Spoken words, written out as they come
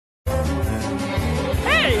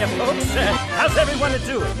Hey, folks, how's everyone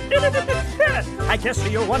doing? I guess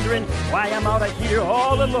you're wondering why I'm out of here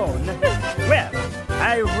all alone. Well,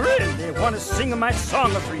 I really want to sing my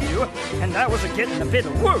song for you, and I was getting a bit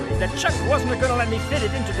worried that Chuck wasn't going to let me fit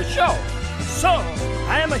it into the show. So,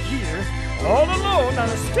 I am here all alone on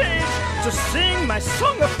a stage to sing my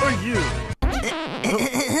song for you.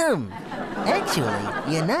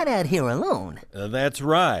 Actually, you're not out here alone. That's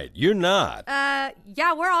right, you're not.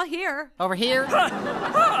 Yeah, we're all here. Over here?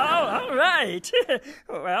 Oh, all right.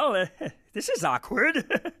 Well, this is awkward.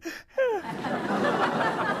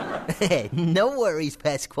 No worries,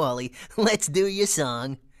 Pasquale. Let's do your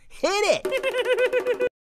song. Hit it!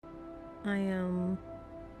 I,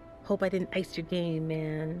 hope I didn't ice your game,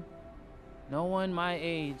 man. No one my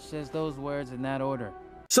age says those words in that order.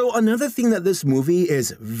 So another thing that this movie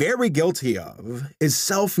is very guilty of is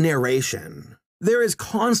self-narration. There is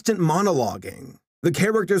constant monologuing. The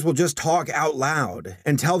characters will just talk out loud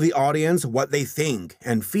and tell the audience what they think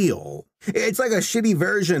and feel. It's like a shitty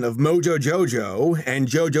version of Mojo Jojo and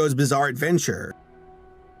JoJo's Bizarre Adventure.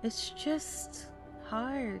 It's just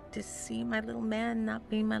hard to see my little man not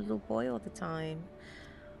being my little boy all the time.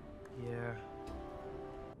 Yeah.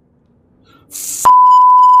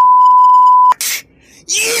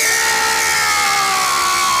 Yeah!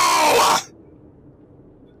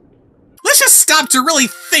 Let's just stop to really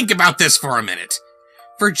think about this for a minute.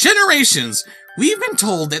 For generations, we've been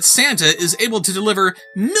told that Santa is able to deliver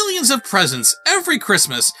millions of presents every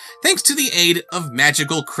Christmas thanks to the aid of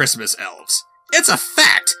magical Christmas elves. It's a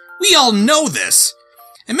fact. We all know this.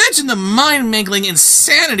 Imagine the mind-mangling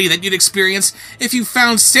insanity that you'd experience if you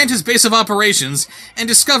found Santa's base of operations and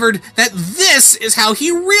discovered that this is how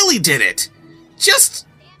he really did it. Just...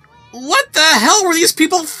 what the hell were these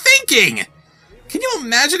people thinking? Can you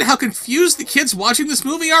imagine how confused the kids watching this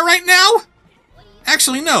movie are right now?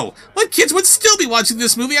 Actually, no. What kids would still be watching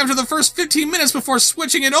this movie after the first 15 minutes before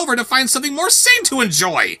switching it over to find something more sane to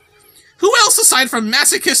enjoy? Who else aside from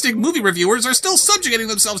masochistic movie reviewers are still subjugating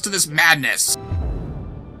themselves to this madness?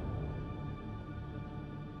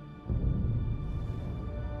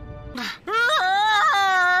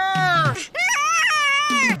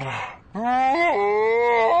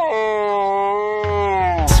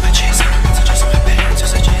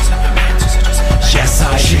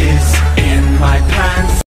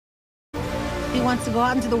 He wants to go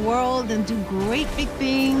out into the world and do great big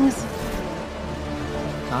things.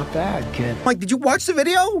 Not bad, kid. Like, did you watch the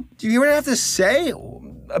video? Do you hear what I have to say?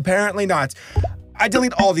 Apparently not. I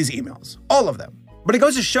delete all these emails. All of them. But it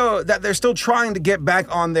goes to show that they're still trying to get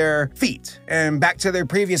back on their feet and back to their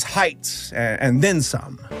previous heights and then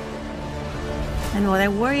some. And what I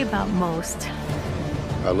worry about most...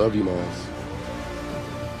 I love you, Miles.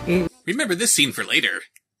 Remember this scene for later.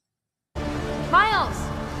 Miles!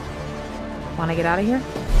 Want to get out of here?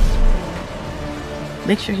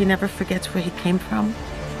 Make sure he never forgets where he came from.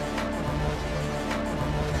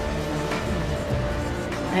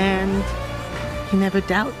 And he never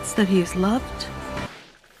doubts that he is loved.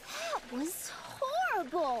 That was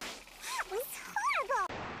horrible. That was horrible.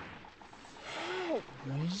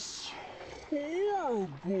 That was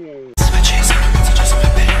horrible.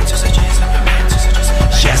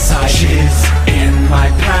 Yes, I shiz in my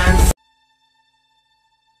pants.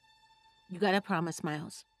 You gotta promise,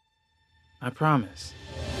 Miles. I promise.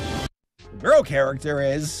 The girl character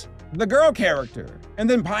is the girl character. And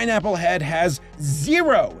then Pineapple Head has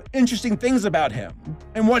 0 interesting things about him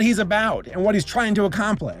and what he's about and what he's trying to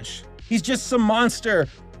accomplish. He's just some monster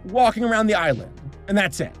walking around the island, and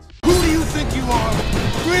that's it. Who do you think you are?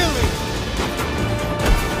 Really?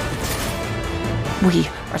 We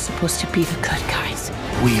are supposed to be the good guys.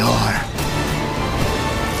 We are.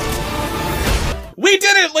 We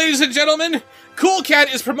did it, ladies and gentlemen! Cool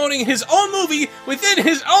Cat is promoting his own movie within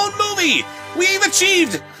his own movie! We've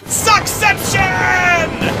achieved Suckception!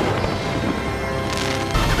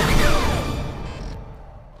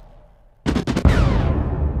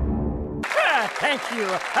 Thank you.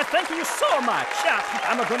 Thank you so much.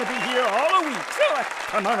 I'm going to be here all a week. So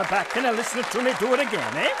come on back and listen to me do it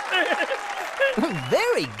again, eh?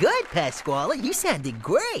 Very good, Pasquale. You sounded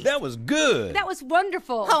great. That was good. That was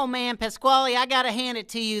wonderful. Oh, man, Pasquale, I gotta hand it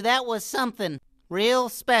to you. That was something real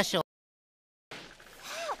special.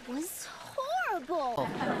 That was horrible.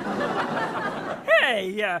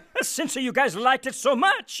 Hey, since you guys liked it so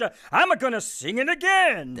much, I'm going to sing it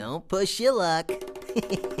again. Don't push your luck.